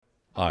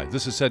Hi,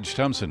 this is Sedge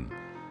Thompson.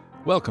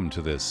 Welcome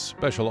to this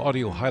special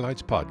audio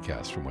highlights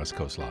podcast from West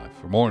Coast Live.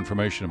 For more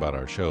information about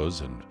our shows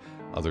and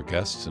other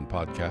guests and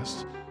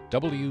podcasts,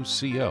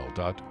 wcl.org.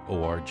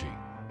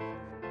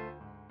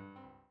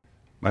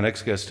 My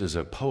next guest is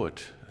a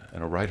poet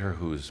and a writer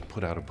who has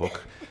put out a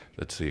book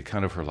that's the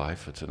account of her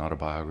life. It's an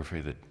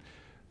autobiography that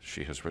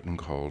she has written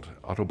called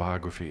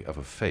Autobiography of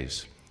a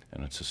Face,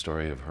 and it's a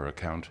story of her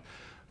account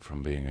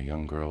from being a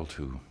young girl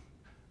to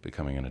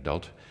becoming an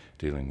adult,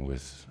 dealing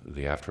with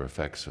the after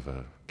effects of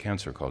a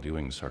cancer called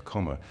Ewing's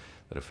sarcoma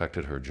that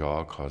affected her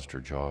jaw, caused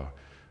her jaw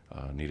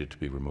needed to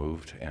be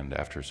removed, and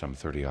after some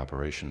 30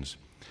 operations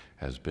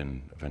has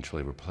been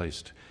eventually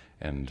replaced.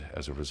 And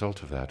as a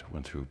result of that,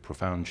 went through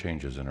profound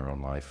changes in her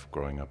own life,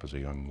 growing up as a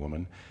young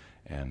woman.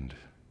 And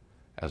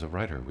as a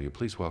writer, will you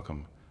please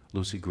welcome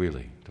Lucy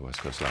Grealy to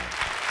West Coast Live.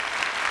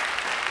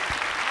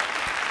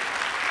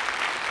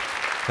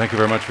 Thank you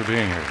very much for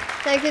being here.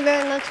 Thank you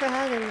very much for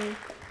having me.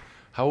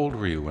 How old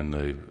were you when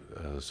the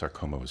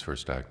sarcoma was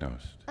first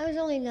diagnosed? I was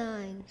only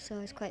 9, so I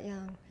was quite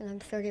young, and I'm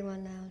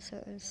 31 now, so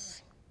it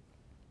was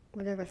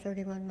whatever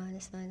 31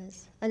 minus 9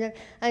 is.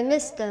 I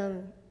missed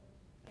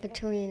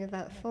between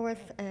about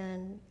 4th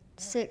and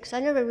 6th. I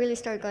never really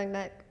started going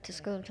back to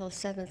school until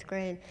 7th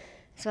grade,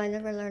 so I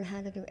never learned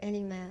how to do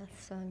any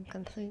math, so I'm a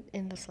complete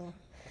imbecile.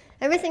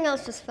 Everything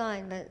else was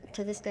fine, but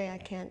to this day I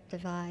can't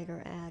divide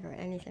or add or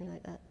anything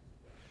like that.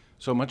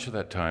 So much of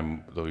that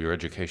time, though, your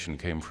education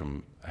came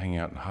from hanging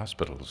out in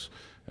hospitals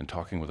and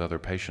talking with other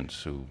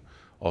patients who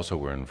also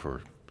were in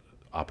for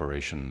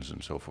operations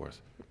and so forth.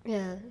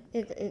 Yeah,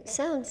 it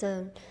sounds,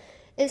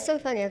 it's so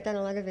funny. I've done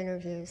a lot of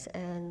interviews,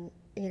 and,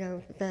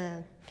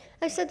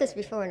 I've said this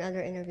before in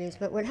other interviews,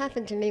 but what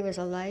happened to me was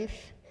a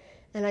life,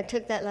 and I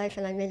took that life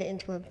and I made it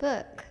into a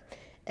book.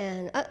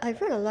 And I've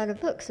read a lot of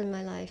books in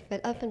my life,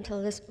 but up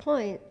until this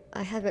point,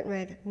 I haven't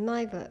read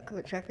my book,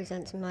 which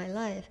represents my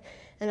life.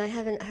 And I've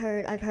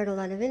heard a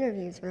lot of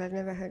interviews, but I've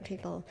never heard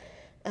people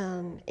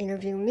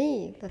interview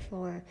me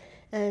before.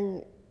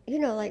 And,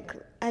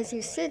 as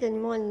you sit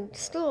in one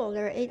stool,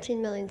 there are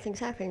 18 million things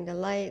happening. The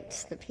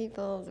lights, the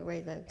people, the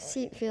way the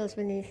seat feels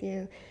beneath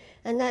you.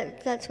 And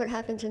that's what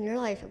happens in your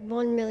life.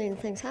 1 million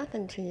things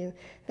happen to you,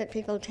 but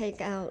people take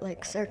out,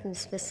 certain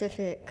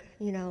specific,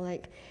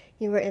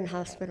 you were in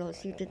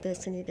hospitals, you did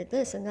this and you did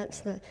this, and that's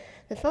the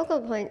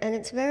focal point. And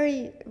it's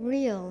very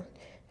real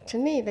to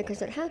me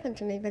because it happened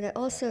to me, but it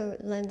also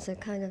lends a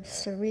kind of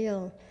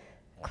surreal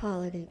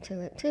quality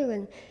to it too.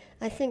 And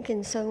I think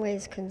in some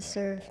ways can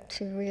serve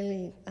to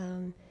really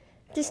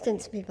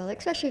distance people,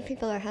 especially if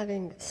people are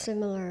having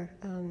similar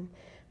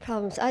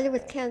problems, either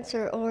with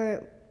cancer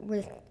or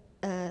with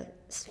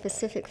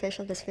specific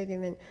facial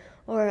disfigurement.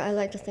 Or I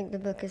like to think the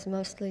book is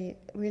mostly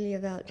really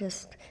about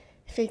just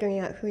figuring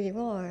out who you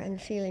are and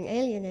feeling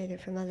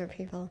alienated from other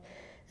people.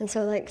 And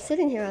so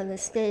sitting here on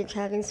this stage,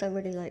 having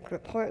somebody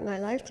report my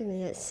life to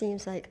me, it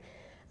seems like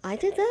I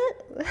did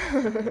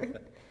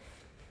that?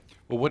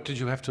 Well, what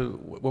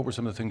were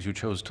some of the things you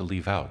chose to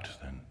leave out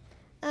then?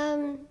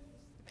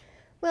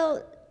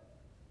 Well,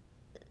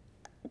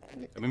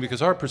 I mean,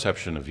 because our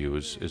perception of you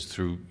is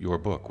through your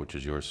book, which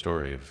is your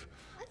story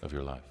of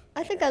your life.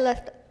 I think I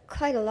left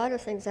quite a lot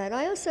of things out.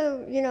 I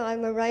also,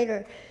 I'm a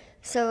writer,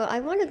 so I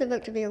wanted the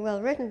book to be a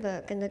well-written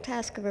book, and the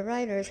task of a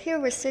writer is,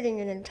 here we're sitting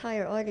in an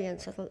entire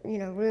audience, with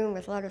room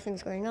with a lot of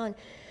things going on,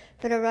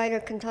 but a writer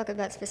can talk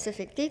about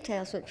specific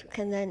details, which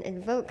can then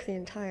invoke the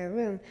entire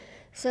room.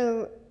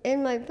 So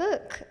in my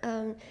book,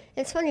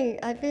 it's funny,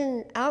 I've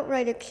been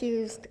outright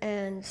accused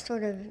and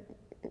sort of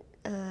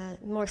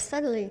more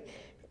subtly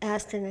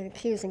asked in an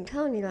accusing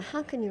tone,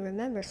 how can you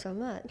remember so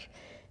much?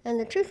 And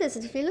the truth is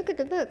if you look at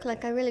the book,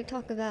 I really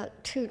talk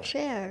about 2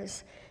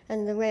 chairs,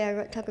 and the way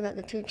I talk about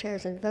the 2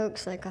 chairs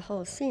invokes a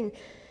whole scene.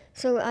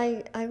 So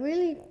I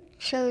really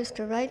chose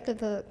to write the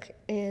book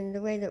in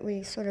the way that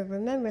we sort of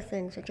remember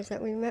things, which is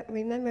that we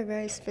remember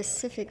very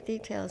specific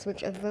details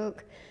which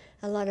evoke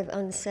a lot of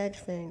unsaid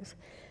things.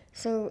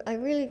 So I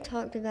really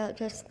talked about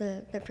just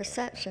the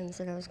perceptions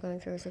that I was going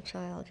through as a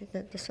child,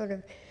 the sort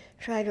of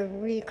try to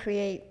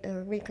recreate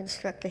or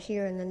reconstruct the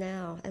here and the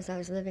now as I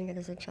was living it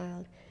as a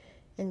child,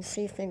 and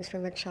see things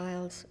from a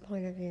child's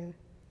point of view.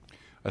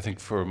 I think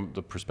from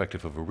the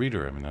perspective of a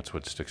reader, I mean, that's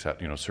what sticks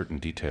out. Certain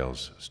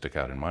details stick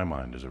out in my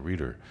mind as a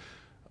reader,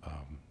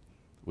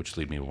 which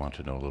lead me to want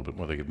to know a little bit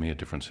more. They give me a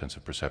different sense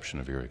of perception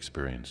of your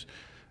experience.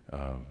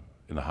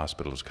 In the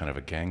hospital as kind of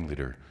a gang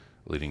leader,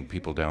 leading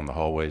people down the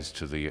hallways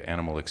to the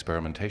animal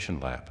experimentation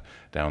lab,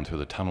 down through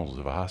the tunnels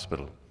of a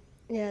hospital.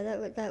 Yeah,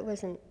 that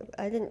wasn't,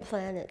 I didn't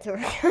plan it to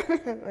work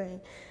out that way.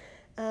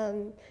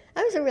 I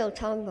was a real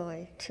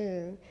tomboy,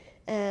 too.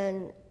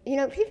 And,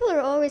 people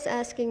are always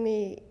asking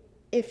me,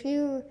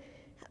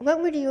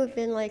 what would you have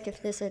been like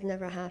if this had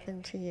never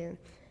happened to you?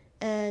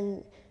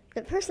 And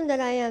the person that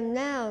I am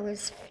now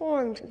was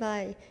formed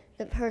by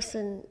the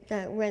person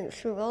that went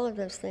through all of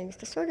those things.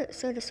 To sort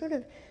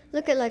of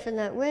look at life in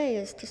that way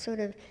is to sort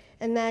of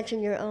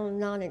imagine your own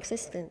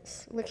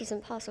non-existence, which is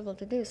impossible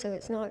to do. So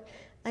it's not,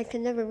 I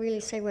can never really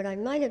say what I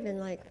might have been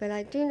like, but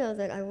I do know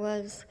that I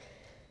was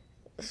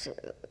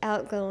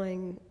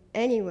outgoing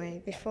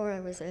anyway before I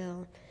was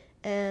ill.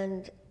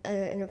 And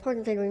an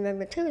important thing to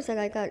remember too is that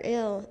I got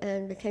ill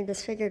and became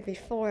disfigured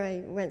before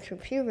I went through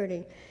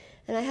puberty.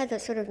 And I had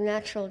that sort of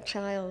natural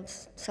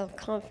child's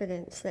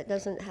self-confidence that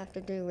doesn't have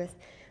to do with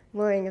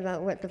worrying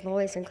about what the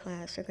boys in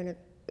class are going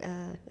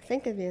to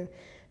think of you.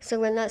 So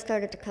when that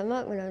started to come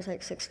up when I was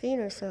like 16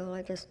 or so,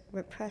 I just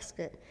repressed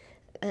it.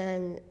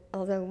 And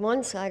although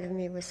one side of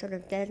me was sort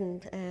of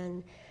deadened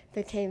and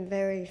became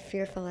very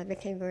fearful, I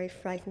became very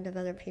frightened of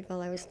other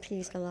people. I was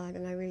teased a lot,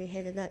 and I really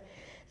hated that.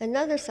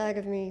 Another side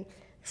of me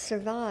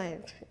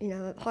survived,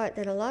 a part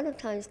that a lot of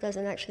times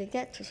doesn't actually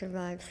get to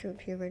survive through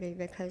puberty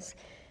because,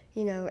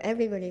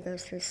 everybody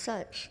goes through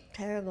such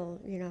terrible,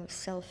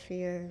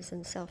 self-fears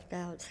and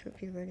self-doubts through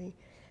puberty.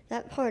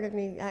 That part of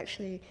me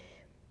actually,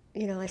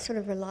 I sort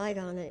of relied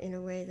on it in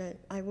a way that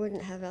I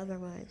wouldn't have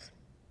otherwise.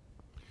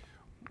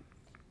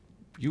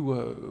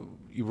 You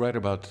write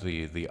about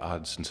the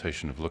odd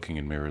sensation of looking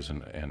in mirrors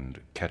and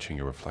catching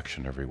your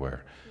reflection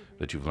everywhere,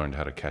 that you've learned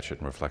how to catch it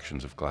in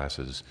reflections of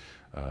glasses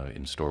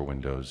in store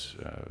windows,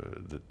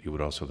 that you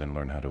would also then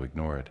learn how to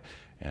ignore it.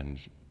 And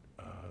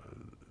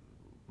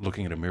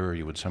looking at a mirror,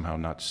 you would somehow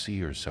not see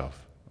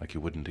yourself, like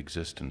you wouldn't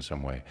exist in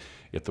some way.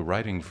 Yet the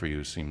writing for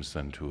you seems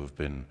then to have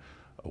been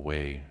a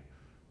way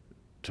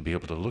to be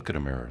able to look at a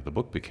mirror. The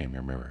book became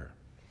your mirror.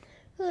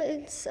 Well,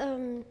 it's...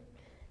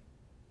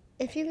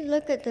 if you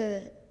look at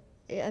the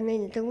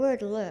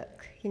word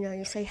look,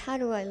 you say, how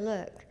do I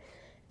look?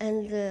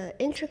 And the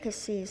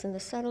intricacies and the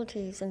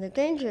subtleties and the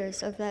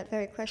dangers of that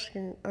very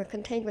question are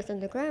contained within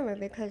the grammar,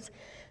 because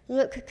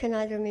look can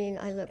either mean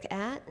I look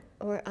at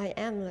or I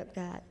am looked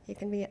at. It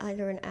can be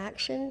either an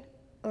action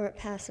or a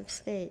passive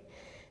state.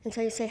 And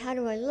so you say, how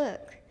do I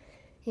look?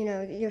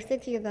 You're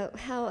thinking about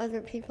how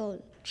other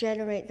people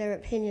generate their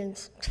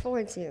opinions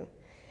towards you.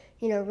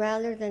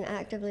 Rather than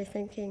actively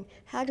thinking,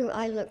 how do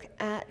I look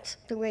at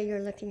the way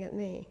you're looking at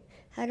me?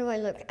 How do I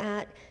look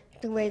at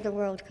the way the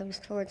world comes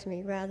towards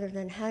me? Rather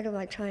than how do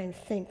I try and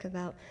think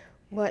about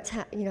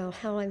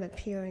how I'm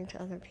appearing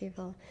to other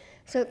people?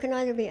 So it can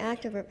either be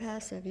active or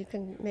passive. You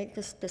can make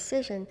this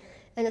decision,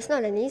 and it's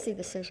not an easy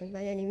decision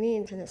by any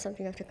means, and it's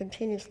something you have to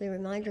continuously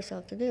remind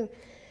yourself to do,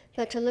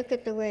 but to look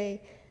at the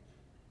way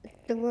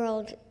the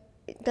world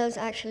does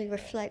actually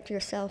reflect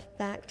yourself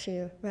back to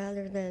you,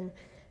 rather than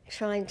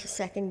trying to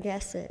second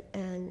guess it.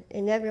 And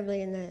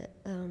inevitably in the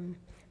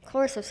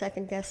course of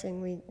second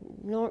guessing,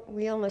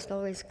 we almost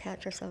always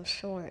catch ourselves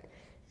short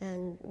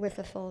and with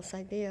a false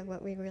idea of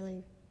what we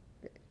really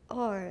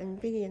are and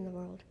be in the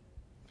world.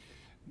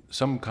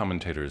 Some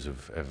commentators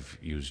have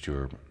used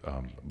your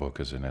book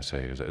as an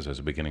essay, as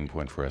a beginning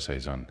point for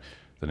essays on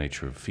the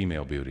nature of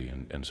female beauty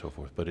and so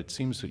forth, but it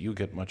seems that you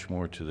get much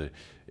more to the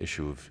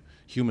issue of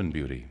human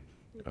beauty,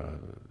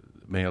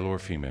 male or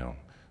female,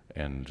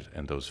 and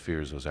those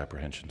fears, those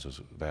apprehensions, those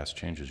vast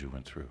changes you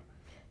went through.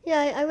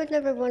 Yeah, I would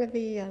never want to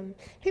be...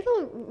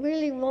 people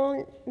really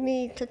want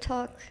me to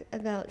talk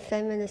about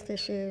feminist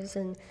issues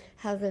and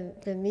how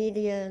the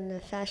media and the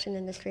fashion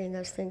industry and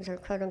those things are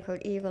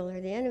quote-unquote evil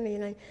or the enemy,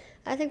 and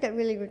I think that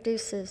really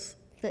reduces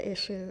the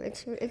issue.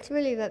 It's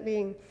really about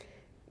being,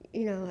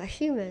 a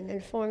human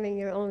and forming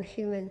your own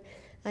human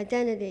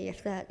identity.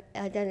 If that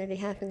identity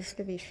happens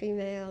to be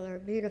female or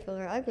beautiful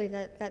or ugly,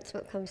 that's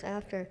what comes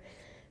after.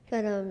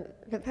 But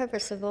the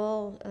purpose of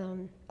all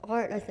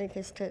art, I think,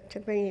 is to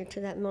bring you to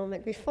that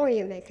moment before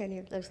you make any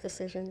of those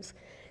decisions,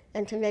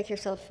 and to make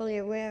yourself fully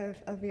aware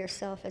of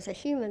yourself as a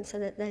human, so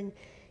that then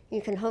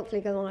you can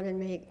hopefully go on and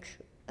make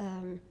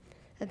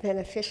a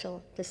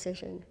beneficial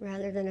decision,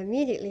 rather than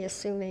immediately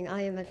assuming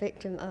I am a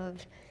victim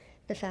of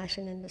the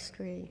fashion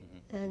industry.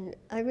 Mm-hmm. And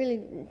I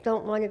really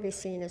don't want to be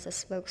seen as a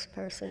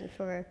spokesperson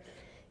for,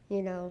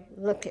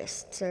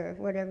 lookists or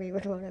whatever you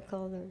would want to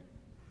call them.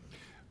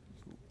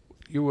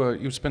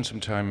 You spent some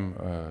time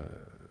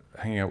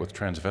hanging out with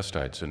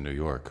transvestites in New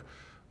York,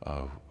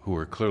 who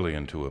were clearly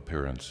into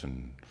appearance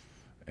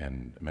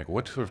and makeup.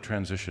 What sort of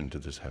transition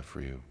did this have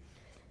for you?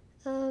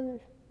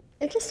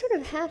 It just sort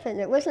of happened.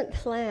 It wasn't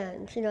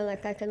planned.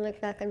 Like I can look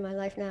back on my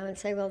life now and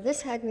say, well,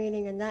 this had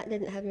meaning and that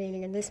didn't have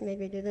meaning, and this made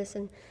me do this.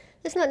 And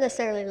it's not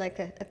necessarily like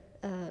a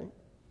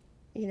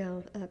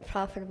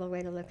profitable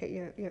way to look at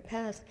your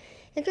past.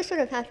 It just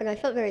sort of happened. I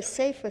felt very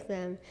safe with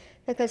them,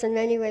 because in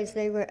many ways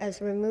they were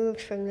as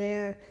removed from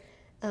their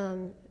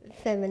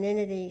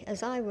femininity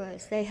as I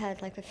was. They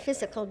had like a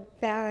physical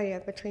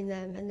barrier between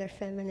them and their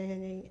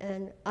femininity,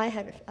 and I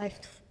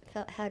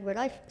had what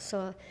I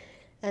saw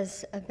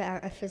as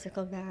a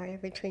physical barrier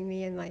between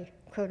me and my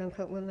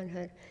quote-unquote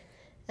womanhood.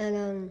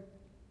 And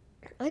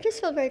I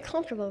just felt very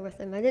comfortable with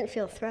them. I didn't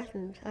feel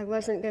threatened. I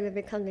wasn't going to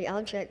become the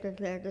object of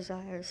their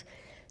desires.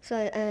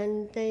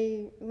 And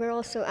they were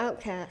also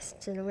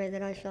outcasts in a way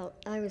that I felt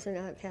I was an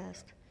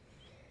outcast.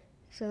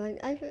 So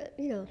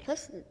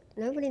plus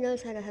nobody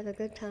knows how to have a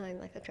good time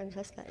like a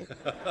transvestite.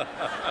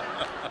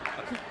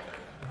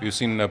 Have you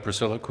seen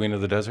Priscilla, Queen of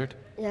the Desert?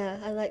 Yeah,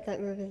 I like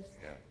that movie.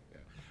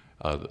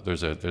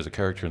 There's a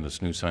character in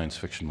this new science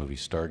fiction movie,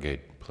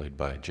 Stargate, played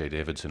by Jay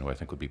Davidson, who I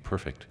think would be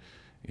perfect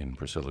in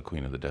Priscilla,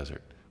 Queen of the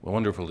Desert.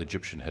 Wonderful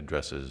Egyptian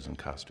headdresses and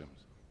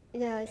costumes.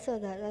 Yeah, I saw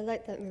that. I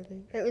liked that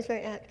movie. It was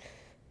very apt.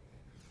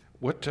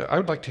 I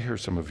would like to hear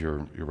some of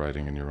your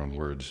writing in your own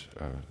words,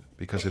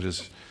 because it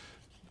is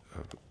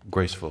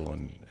graceful,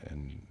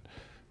 and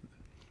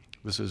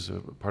this is a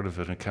part of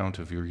an account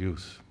of your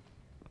youth.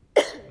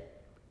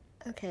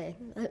 Okay,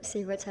 let's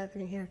see what's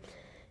happening here.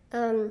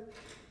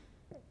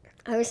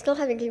 I was still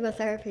having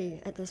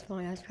chemotherapy at this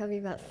point. I was probably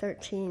about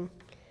 13.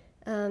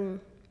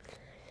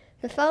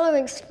 The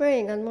following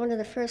spring, on one of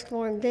the first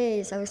warm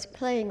days, I was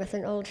playing with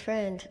an old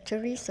friend,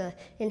 Teresa,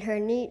 in her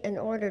neat and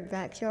ordered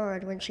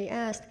backyard when she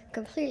asked,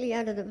 completely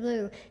out of the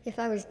blue, if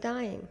I was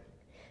dying.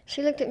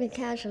 She looked at me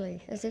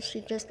casually, as if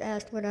she'd just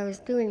asked what I was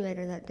doing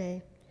later that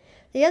day.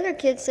 The other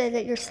kids say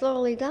that you're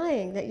slowly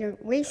dying, that you're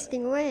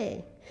wasting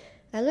away.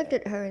 I looked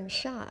at her in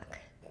shock.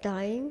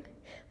 Dying?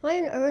 Why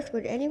on earth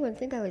would anyone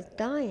think I was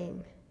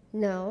dying?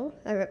 No,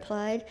 I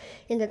replied,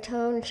 in the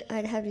tone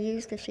I'd have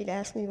used if she'd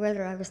asked me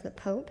whether I was the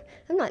Pope.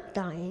 I'm not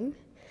dying.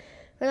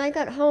 When I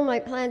got home, I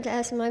planned to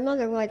ask my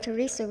mother why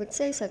Teresa would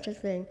say such a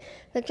thing,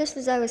 but just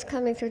as I was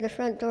coming through the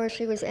front door,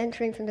 she was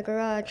entering from the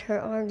garage, her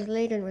arms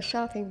laden with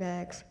shopping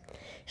bags.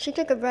 She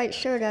took a bright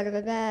shirt out of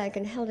a bag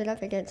and held it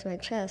up against my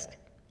chest.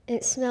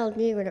 It smelled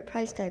new, and a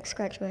price tag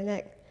scratched my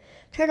neck.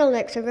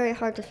 Turtlenecks are very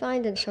hard to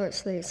find in short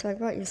sleeves, so I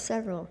brought you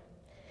several.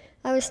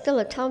 I was still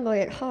a tomboy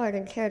at heart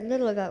and cared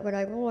little about what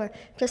I wore,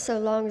 just so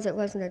long as it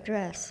wasn't a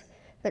dress.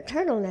 But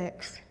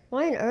turtlenecks?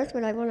 Why on earth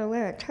would I want to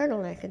wear a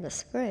turtleneck in the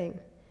spring?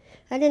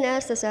 I didn't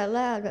ask this out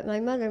loud, but my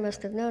mother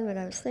must have known what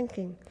I was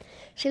thinking.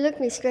 She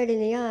looked me straight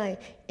in the eye.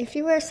 If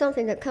you wear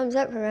something that comes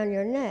up around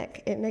your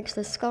neck, it makes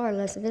the scar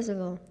less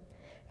visible.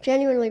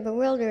 Genuinely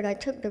bewildered, I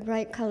took the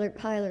bright-colored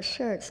pile of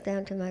shirts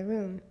down to my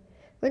room.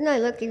 Wouldn't I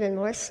look even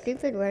more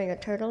stupid wearing a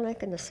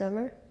turtleneck in the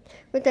summer?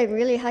 Would they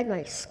really hide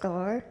my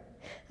scar?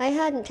 I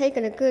hadn't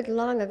taken a good,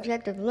 long,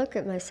 objective look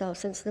at myself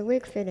since the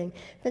wig fitting,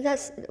 but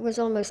that was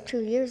almost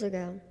 2 years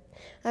ago.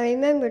 I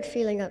remembered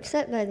feeling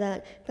upset by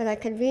that, but I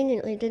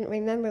conveniently didn't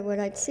remember what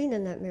I'd seen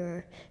in that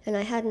mirror, and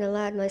I hadn't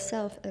allowed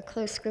myself a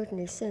close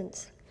scrutiny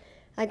since.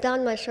 I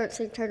donned my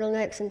short-sleeved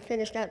turtlenecks and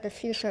finished out the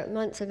few short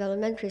months of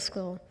elementary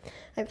school.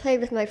 I played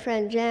with my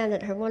friend Jan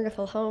at her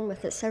wonderful home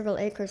with its several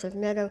acres of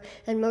meadow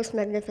and, most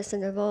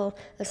magnificent of all,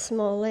 a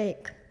small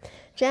lake.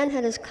 Jan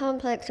had as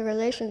complex a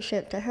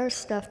relationship to her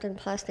stuffed and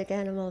plastic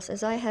animals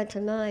as I had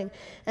to mine,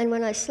 and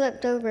when I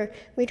slept over,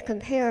 we'd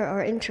compare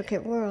our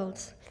intricate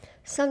worlds.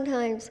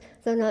 Sometimes,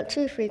 though not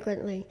too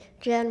frequently,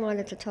 Jan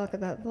wanted to talk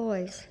about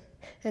boys,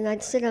 and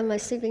I'd sit on my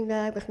sleeping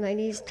bag with my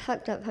knees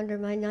tucked up under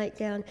my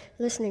nightgown,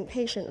 listening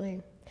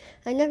patiently.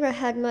 I never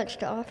had much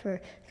to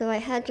offer, though I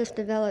had just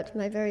developed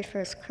my very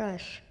first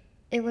crush.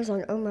 It was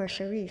on Omar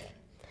Sharif.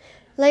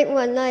 Late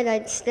one night,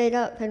 I'd stayed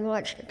up and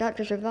watched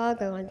Dr.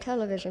 Zhivago on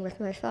television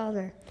with my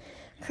father.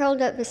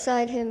 Curled up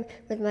beside him,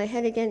 with my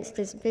head against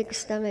his big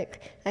stomach,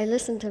 I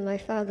listened to my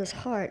father's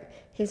heart,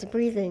 his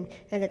breathing,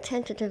 and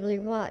attentively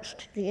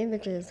watched the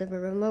images of a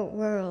remote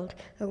world,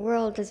 a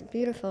world as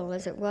beautiful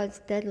as it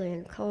was deadly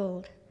and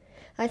cold.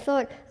 I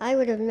thought I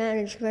would have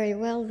managed very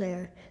well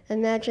there,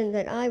 imagined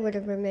that I would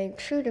have remained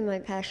true to my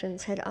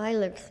passions had I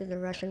lived through the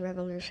Russian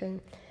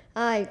Revolution.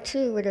 I,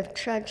 too, would have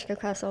trudged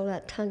across all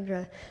that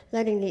tundra,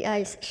 letting the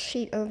ice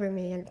sheet over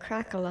me and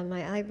crackle on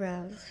my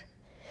eyebrows.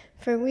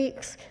 For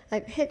weeks, I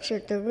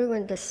pictured the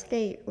ruined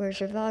estate where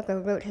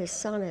Zhivago wrote his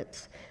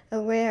sonnets,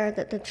 aware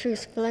that the true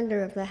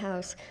splendor of the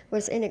house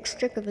was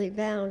inextricably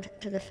bound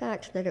to the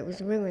fact that it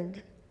was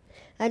ruined.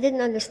 I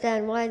didn't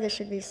understand why this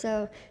should be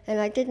so, and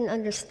I didn't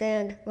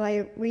understand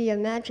why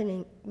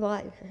reimagining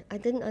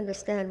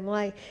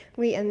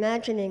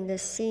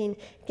this scene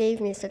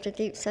gave me such a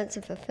deep sense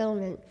of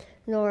fulfillment,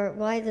 nor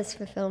why this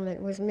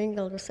fulfillment was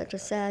mingled with such a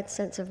sad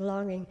sense of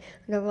longing,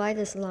 nor why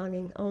this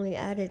longing only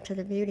added to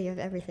the beauty of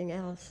everything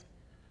else.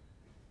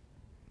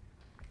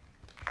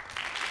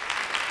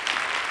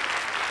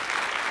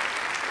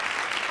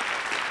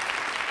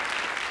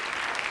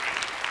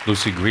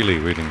 Lucy Grealy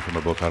reading from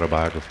her book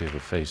Autobiography of a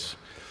Face.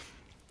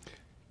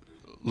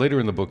 Later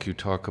in the book, you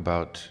talk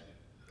about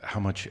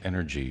how much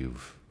energy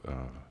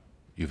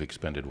you've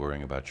expended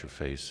worrying about your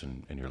face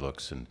and your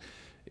looks, and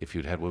if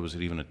you'd had, what was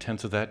it, even a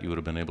tenth of that, you would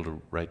have been able to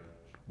write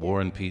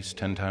War and Peace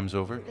 10 times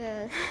over?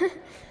 Yeah,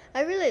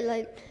 I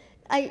really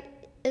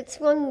it's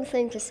one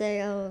thing to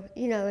say, oh,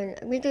 and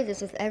we do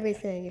this with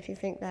everything, if you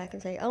think back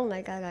and say, oh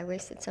my God, I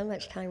wasted so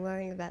much time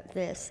worrying about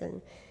this,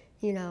 and,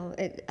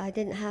 I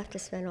didn't have to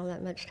spend all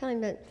that much time,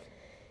 but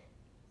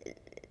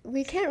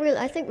we can't really,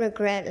 I think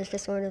regret is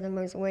just one of the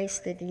most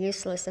wasted,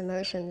 useless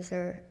emotions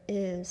there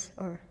is,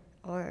 or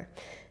are.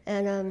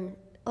 And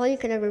all you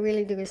can ever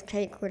really do is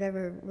take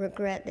whatever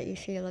regret that you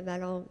feel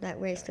about all that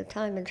waste of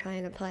time and try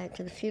and apply it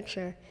to the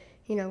future.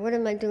 What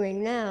am I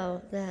doing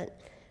now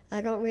that I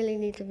don't really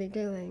need to be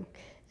doing?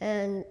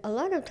 And a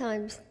lot of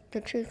times, the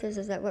truth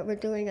is that what we're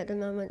doing at the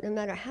moment, no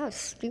matter how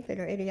stupid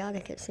or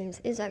idiotic it seems,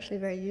 is actually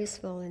very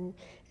useful, and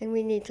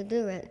we need to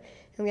do it.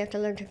 And we have to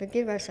learn to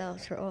forgive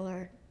ourselves for all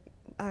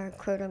our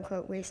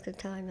quote-unquote wasted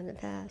time in the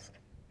past.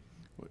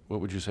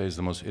 What would you say is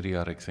the most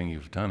idiotic thing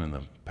you've done in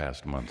the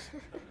past month?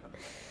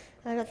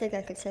 I don't think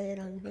I could say it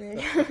on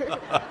radio.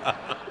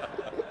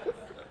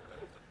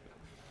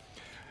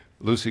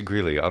 Lucy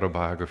Grealy,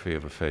 Autobiography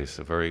of a Face,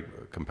 a very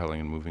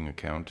compelling and moving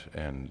account,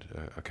 and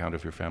account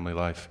of your family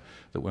life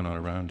that went on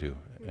around you.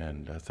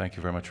 And thank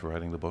you very much for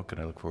writing the book, and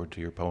I look forward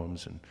to your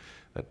poems and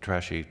that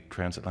trashy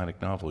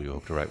transatlantic novel you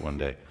hope to write one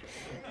day.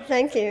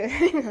 Thank you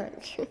very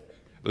much.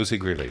 Lucy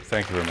Grealy,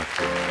 thank you very much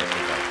for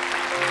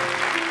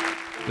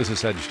This is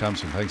Sedge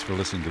Thompson. Thanks for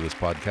listening to this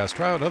podcast.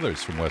 Try out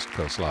others from West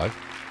Coast Live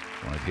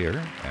right here,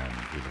 and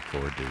we look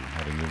forward to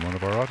having you in one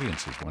of our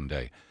audiences one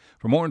day.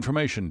 For more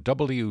information,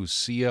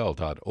 wcl.org.